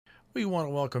We want to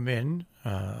welcome in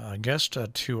a guest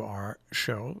to our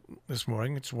show this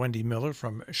morning. It's Wendy Miller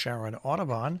from Sharon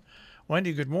Audubon.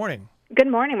 Wendy, good morning. Good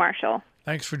morning, Marshall.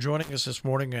 Thanks for joining us this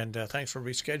morning, and thanks for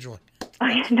rescheduling.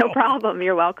 No problem.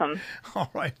 You're welcome.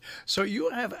 All right. So you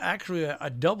have actually a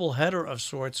double header of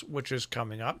sorts, which is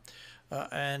coming up.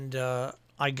 And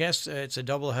I guess it's a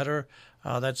double header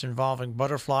that's involving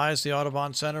butterflies, the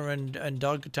Audubon Center, and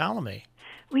Doug Tallamy.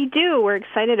 We do. We're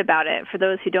excited about it. For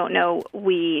those who don't know,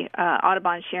 we,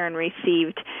 Audubon Sharon,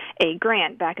 received a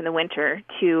grant back in the winter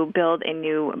to build a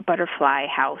new butterfly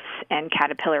house and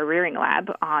caterpillar rearing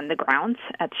lab on the grounds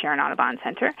at Sharon Audubon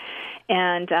Center.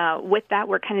 And with that,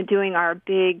 we're kind of doing our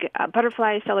big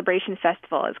butterfly celebration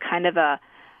festival as kind of a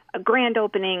grand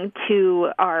opening to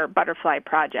our butterfly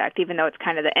project, even though it's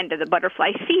kind of the end of the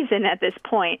butterfly season at this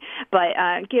point, but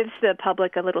gives the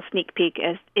public a little sneak peek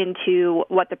into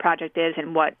what the project is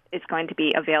and what is going to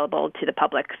be available to the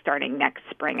public starting next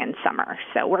spring and summer.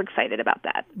 So we're excited about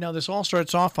that. Now, this all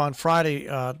starts off on Friday,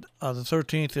 the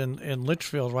 13th in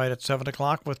Litchfield, right at 7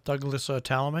 o'clock with Douglas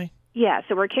Tallamy? Yeah,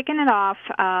 so we're kicking it off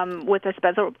with a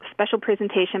special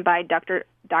presentation by Dr.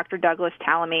 Douglas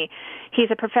Tallamy.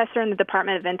 He's a professor in the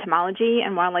Department of Entomology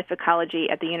and Wildlife Ecology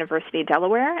at the University of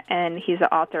Delaware, and he's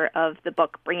the author of the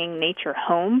book Bringing Nature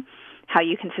Home, How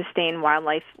You Can Sustain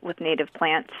Wildlife with Native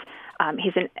Plants.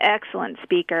 He's an excellent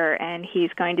speaker, and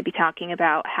he's going to be talking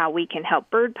about how we can help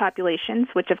bird populations,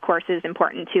 which of course is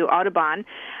important to Audubon,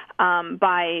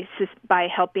 by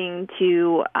helping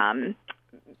to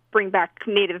bring back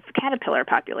native caterpillar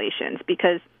populations,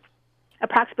 because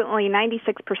approximately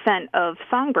 96% of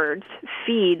songbirds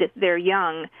feed their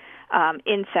young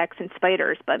insects and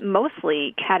spiders, but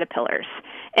mostly caterpillars.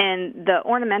 And the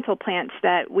ornamental plants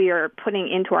that we are putting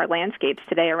into our landscapes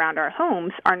today around our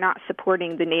homes are not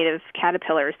supporting the native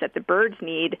caterpillars that the birds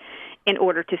need in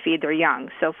order to feed their young.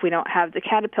 So if we don't have the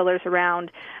caterpillars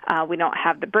around, we don't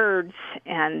have the birds,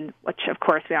 and which of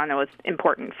course we all know is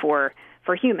important for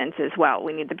humans as well.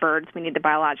 We need the birds, we need the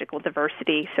biological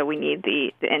diversity, so we need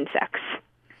the insects.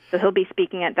 So he'll be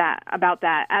speaking about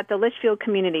that at the Litchfield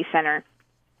Community Center,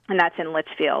 and that's in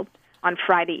Litchfield on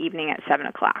Friday evening at 7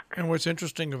 o'clock. And what's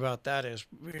interesting about that is,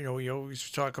 we always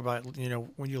talk about,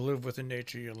 when you live within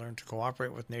nature, you learn to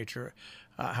cooperate with nature,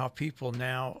 how people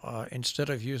now, instead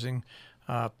of using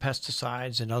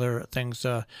pesticides and other things,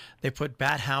 they put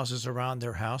bat houses around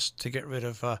their house to get rid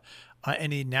of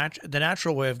the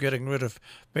natural way of getting rid of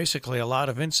basically a lot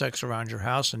of insects around your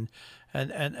house, and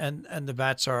the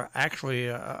bats are actually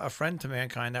a friend to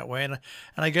mankind that way. And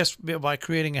I guess by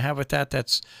creating a habitat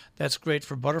that's great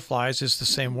for butterflies is the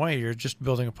same way. You're just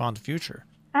building upon the future.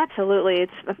 Absolutely.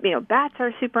 It's, bats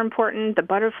are super important, the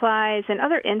butterflies and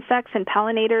other insects and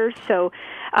pollinators. So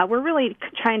we're really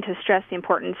trying to stress the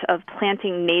importance of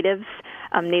planting natives,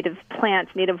 native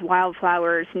plants, native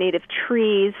wildflowers, native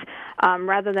trees,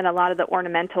 rather than a lot of the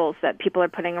ornamentals that people are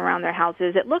putting around their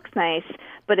houses. It looks nice,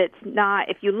 but it's not.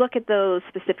 If you look at those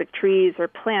specific trees or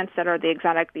plants that are the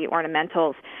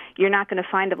ornamentals, you're not going to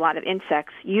find a lot of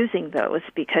insects using those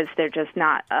because they're just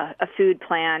not a food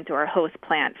plant or a host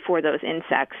plant for those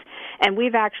insects. And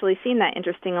we've actually seen that,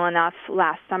 interestingly enough,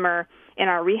 last summer in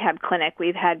our rehab clinic.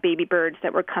 We've had baby birds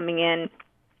that were coming in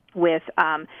with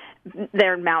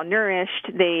they're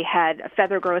malnourished, they had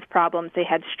feather growth problems, they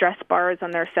had stress bars on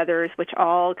their feathers, which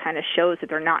all kind of shows that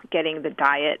they're not getting the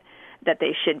diet that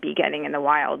they should be getting in the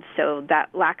wild. So that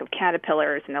lack of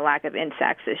caterpillars and the lack of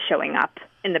insects is showing up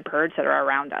in the birds that are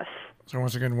around us. So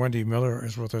once again, Wendy Miller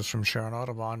is with us from Sharon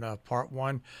Audubon, Part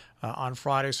 1, on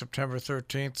Friday, September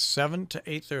 13th, 7 to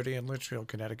 8:30 in Litchfield,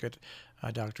 Connecticut.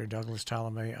 Dr. Douglas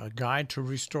Tallamy, A Guide to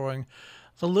Restoring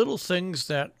the Little Things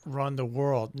That Run the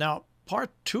World. Now, Part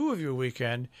 2 of your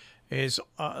weekend is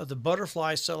the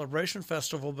Butterfly Celebration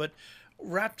Festival, but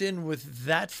wrapped in with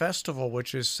that festival,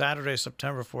 which is Saturday,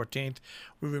 September 14th,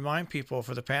 we remind people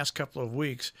for the past couple of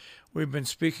weeks, we've been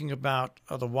speaking about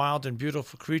the wild and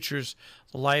beautiful creatures,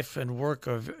 the life and work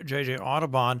of J.J.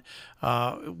 Audubon,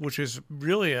 which is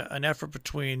really an effort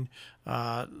between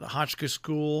the Hotchkiss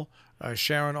School,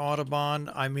 Sharon Audubon.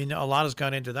 I mean, a lot has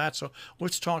gone into that. So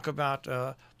let's talk about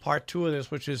part 2 of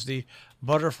this, which is the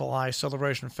Butterfly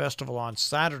Celebration Festival on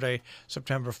Saturday,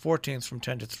 September 14th from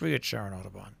 10 to 3 at Sharon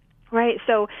Audubon. Right.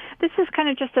 So this is kind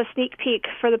of just a sneak peek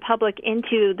for the public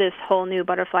into this whole new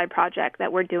butterfly project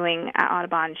that we're doing at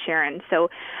Audubon Sharon. So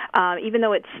even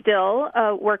though it's still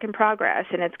a work in progress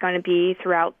and it's going to be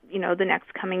throughout, the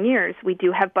next coming years, we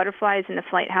do have butterflies in the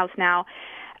flight house now.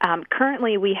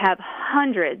 Currently, we have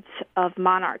hundreds of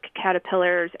monarch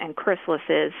caterpillars and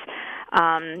chrysalises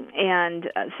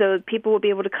So people will be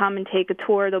able to come and take a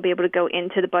tour. They'll be able to go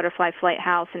into the butterfly flight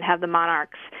house and have the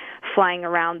monarchs flying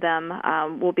around them.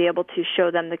 We'll be able to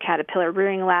show them the caterpillar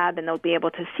rearing lab, and they'll be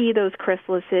able to see those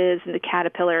chrysalises and the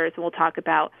caterpillars, and we'll talk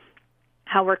about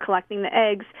how we're collecting the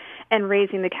eggs and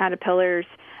raising the caterpillars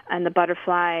and the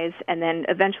butterflies, and then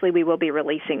eventually we will be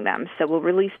releasing them. So we'll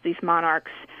release these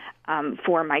monarchs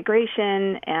for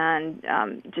migration and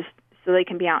just so they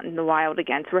can be out in the wild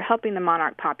again. So we're helping the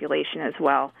monarch population as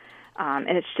well.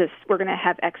 And it's just, we're going to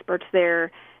have experts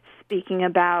there speaking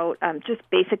about just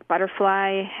basic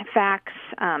butterfly facts,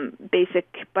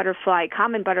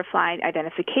 common butterfly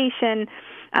identification,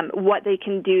 what they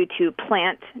can do to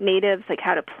plant natives, like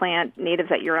how to plant natives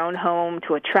at your own home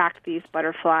to attract these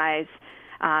butterflies,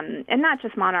 and not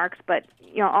just monarchs, but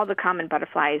all the common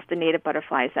butterflies, the native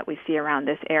butterflies that we see around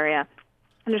this area.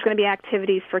 And there's going to be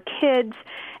activities for kids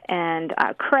and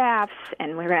crafts,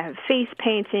 and we're going to have face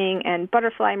painting and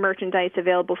butterfly merchandise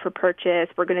available for purchase.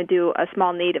 We're going to do a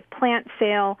small native plant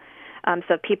sale.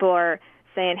 So if people are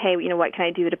saying, hey, what can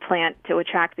I do to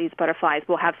attract these butterflies?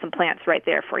 We'll have some plants right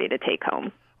there for you to take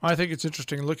home. I think it's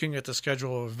interesting looking at the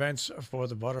schedule of events for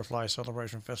the Butterfly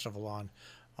Celebration Festival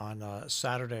on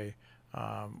Saturday.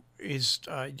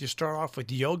 You start off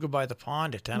with yoga by the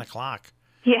pond at 10 o'clock.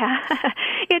 Yeah.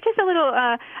 Just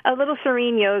a little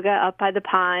serene yoga up by the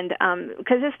pond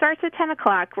because it starts at 10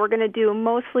 o'clock. We're going to do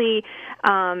mostly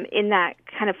in that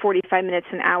kind of 45 minutes,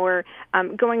 an hour,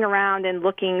 going around and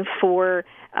looking for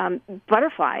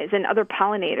butterflies and other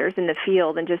pollinators in the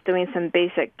field and just doing some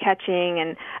basic catching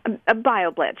and a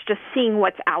bio-blitz, just seeing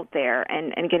what's out there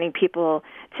and getting people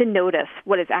to notice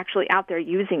what is actually out there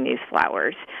using these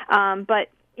flowers. But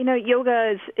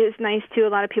yoga is nice, too. A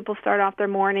lot of people start off their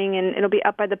morning, and it'll be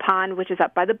up by the pond, which is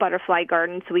up by the butterfly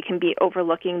garden, so we can be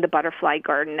overlooking the butterfly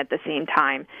garden at the same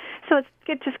time. So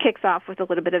it just kicks off with a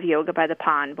little bit of yoga by the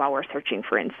pond while we're searching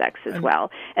for insects as well.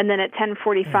 And then at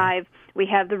 10:45, we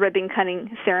have the ribbon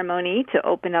cutting ceremony to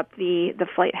open up the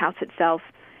flight house itself.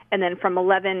 And then from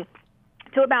 11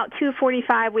 to about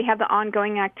 2:45, we have the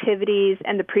ongoing activities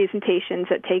and the presentations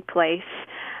that take place.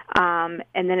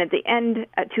 And then at the end,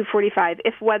 at 2:45,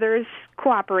 if weather's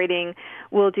cooperating,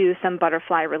 we'll do some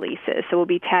butterfly releases. So we'll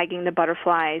be tagging the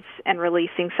butterflies and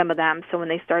releasing some of them. So when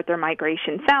they start their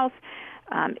migration south,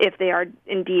 if they are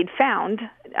indeed found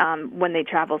when they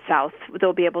travel south,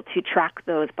 they'll be able to track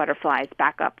those butterflies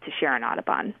back up to Sharon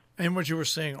Audubon. And what you were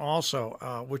saying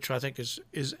also, which I think is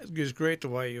great the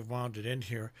way you've wound it in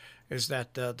here, is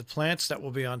that the plants that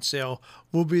will be on sale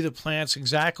will be the plants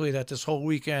exactly that this whole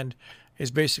weekend is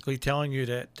basically telling you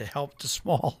to help the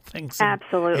small things.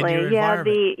 Absolutely, in your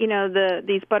environment.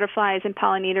 These butterflies and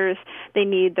pollinators, they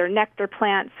need their nectar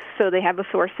plants, so they have a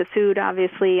source of food,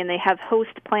 obviously, and they have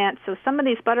host plants. So some of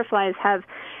these butterflies have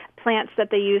plants that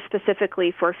they use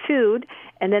specifically for food,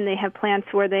 and then they have plants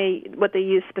what they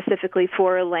use specifically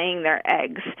for laying their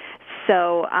eggs.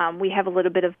 So we have a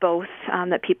little bit of both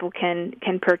that people can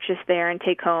purchase there and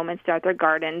take home and start their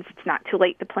gardens. It's not too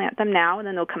late to plant them now, and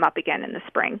then they'll come up again in the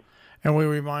spring. And we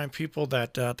remind people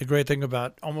that the great thing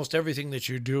about almost everything that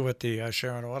you do at the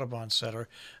Sharon Audubon Center,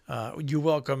 you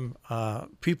welcome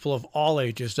people of all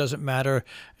ages. Doesn't matter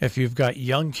if you've got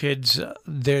young kids,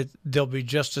 they'll be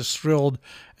just as thrilled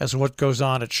as what goes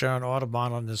on at Sharon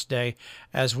Audubon on this day,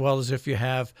 as well as if you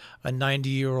have a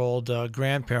 90-year-old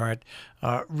grandparent.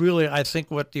 Really, I think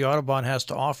what the Audubon has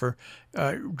to offer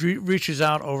reaches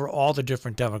out over all the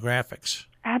different demographics.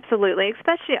 Absolutely,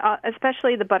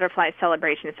 especially the Butterfly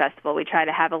Celebration Festival. We try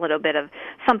to have a little bit of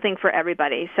something for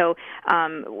everybody. So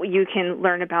you can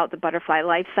learn about the butterfly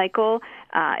life cycle.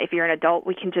 If you're an adult,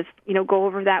 we can just go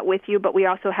over that with you. But we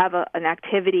also have an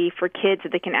activity for kids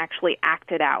that they can actually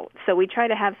act it out. So we try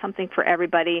to have something for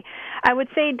everybody. I would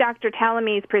say Dr.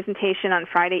 Tallamy's presentation on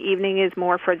Friday evening is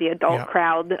more for the adult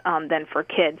crowd than for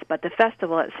kids. But the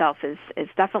festival itself is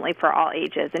definitely for all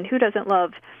ages. And who doesn't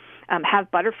love have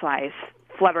butterflies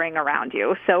fluttering around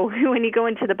you? So when you go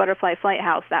into the Butterfly Flight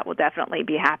House, that will definitely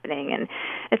be happening. And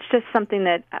it's just something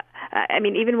that,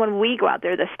 even when we go out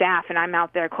there, the staff, and I'm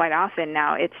out there quite often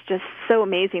now, it's just so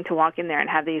amazing to walk in there and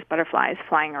have these butterflies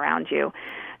flying around you.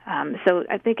 So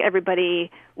I think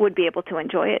everybody would be able to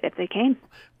enjoy it if they came.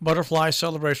 Butterfly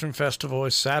Celebration Festival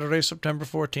is Saturday, September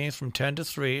 14th from 10 to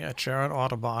 3 at Sharon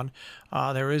Audubon.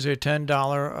 There is a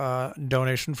 $10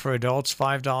 donation for adults,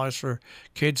 $5 for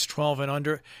kids 12 and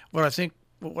under.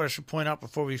 What I should point out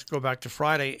before we go back to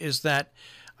Friday is that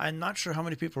I'm not sure how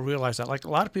many people realize that. Like, a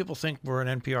lot of people think we're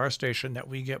an NPR station, that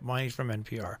we get money from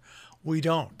NPR. We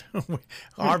don't.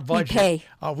 Our budget,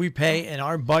 we pay, and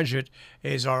our budget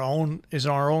is our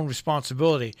own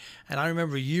responsibility. And I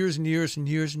remember years and years and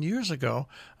years and years ago,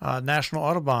 National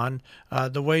Audubon,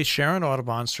 the way Sharon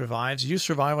Audubon survives, you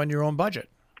survive on your own budget.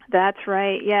 That's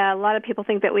right. Yeah, a lot of people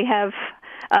think that we have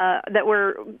that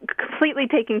we're completely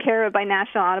taken care of by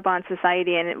National Audubon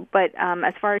Society, but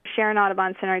as far as Sharon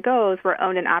Audubon Center goes, we're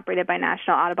owned and operated by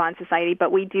National Audubon Society,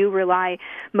 but we do rely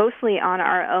mostly on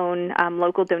our own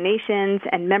local donations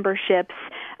and memberships,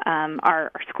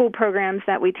 our school programs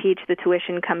that we teach, the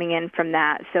tuition coming in from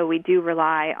that. So we do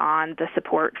rely on the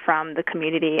support from the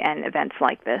community and events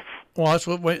like this. Well,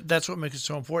 that's what makes it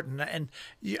so important. And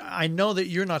I know that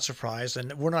you're not surprised,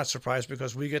 and we're not surprised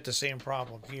because we get the same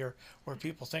problem here, where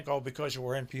people think, oh, because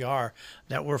we're NPR,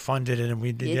 that we're funded and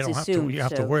you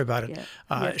have to worry about it.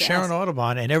 Yeah. Sharon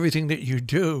Audubon and everything that you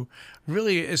do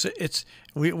really is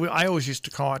I always used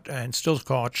to call it, and still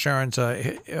call it, Sharon's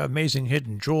amazing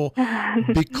hidden jewel,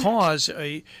 because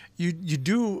you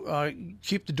do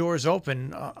keep the doors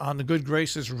open on the good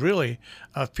graces, really,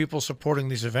 of people supporting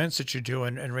these events that you do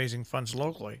and raising funds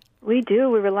locally. We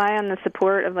do. We rely on the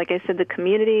support of, like I said, the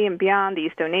community and beyond,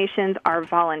 these donations, our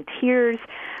volunteers.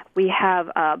 We have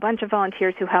a bunch of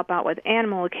volunteers who help out with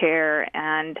animal care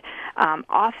and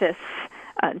office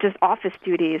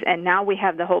duties, and now we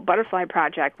have the whole butterfly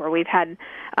project, where we've had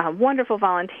wonderful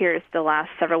volunteers the last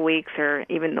several weeks, or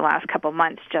even the last couple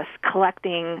months, just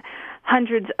collecting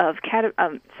hundreds of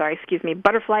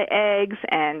butterfly eggs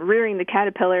and rearing the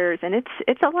caterpillars, and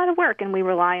it's a lot of work, and we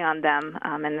rely on them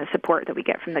and the support that we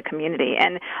get from the community,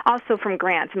 and also from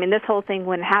grants. I mean, this whole thing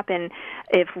wouldn't happen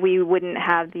if we wouldn't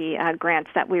have the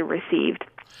grants that we received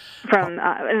from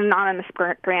an anonymous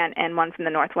grant and one from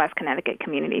the Northwest Connecticut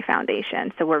Community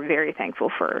Foundation. So we're very thankful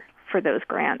for those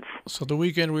grants. So the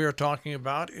weekend we are talking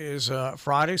about is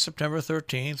Friday, September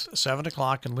 13th, 7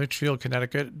 o'clock in Litchfield,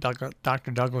 Connecticut.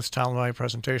 Dr. Douglas Tallamy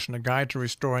presentation, A Guide to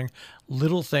Restoring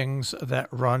Little Things That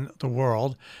Run the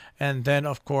World. And then,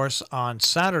 of course, on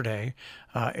Saturday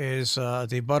is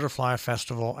the Butterfly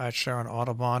Festival at Sharon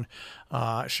Audubon,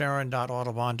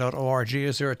 sharon.audubon.org.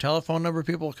 Is there a telephone number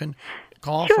people can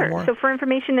call for more? So for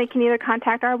information, they can either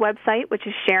contact our website, which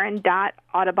is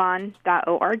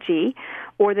sharon.audubon.org,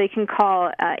 or they can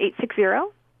call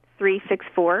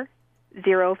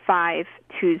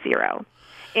 860-364-0520.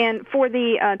 And for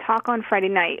the talk on Friday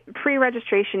night,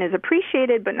 pre-registration is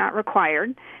appreciated but not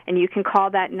required, and you can call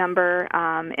that number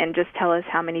and just tell us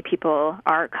how many people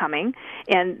are coming.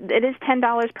 And it is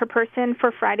 $10 per person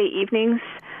for Friday evening's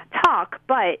talk,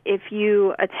 but if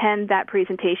you attend that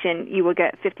presentation, you will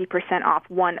get 50% off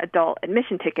one adult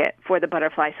admission ticket for the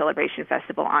Butterfly Celebration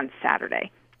Festival on Saturday.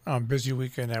 Busy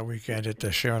weekend that weekend at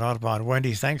Sharon Audubon.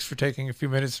 Wendy, thanks for taking a few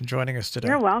minutes and joining us today.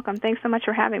 You're welcome. Thanks so much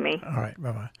for having me. All right.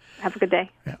 Bye-bye. Have a good day.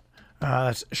 Yeah.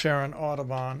 That's Sharon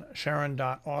Audubon,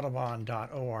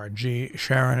 sharon.audubon.org,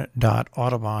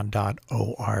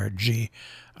 sharon.audubon.org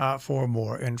for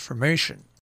more information.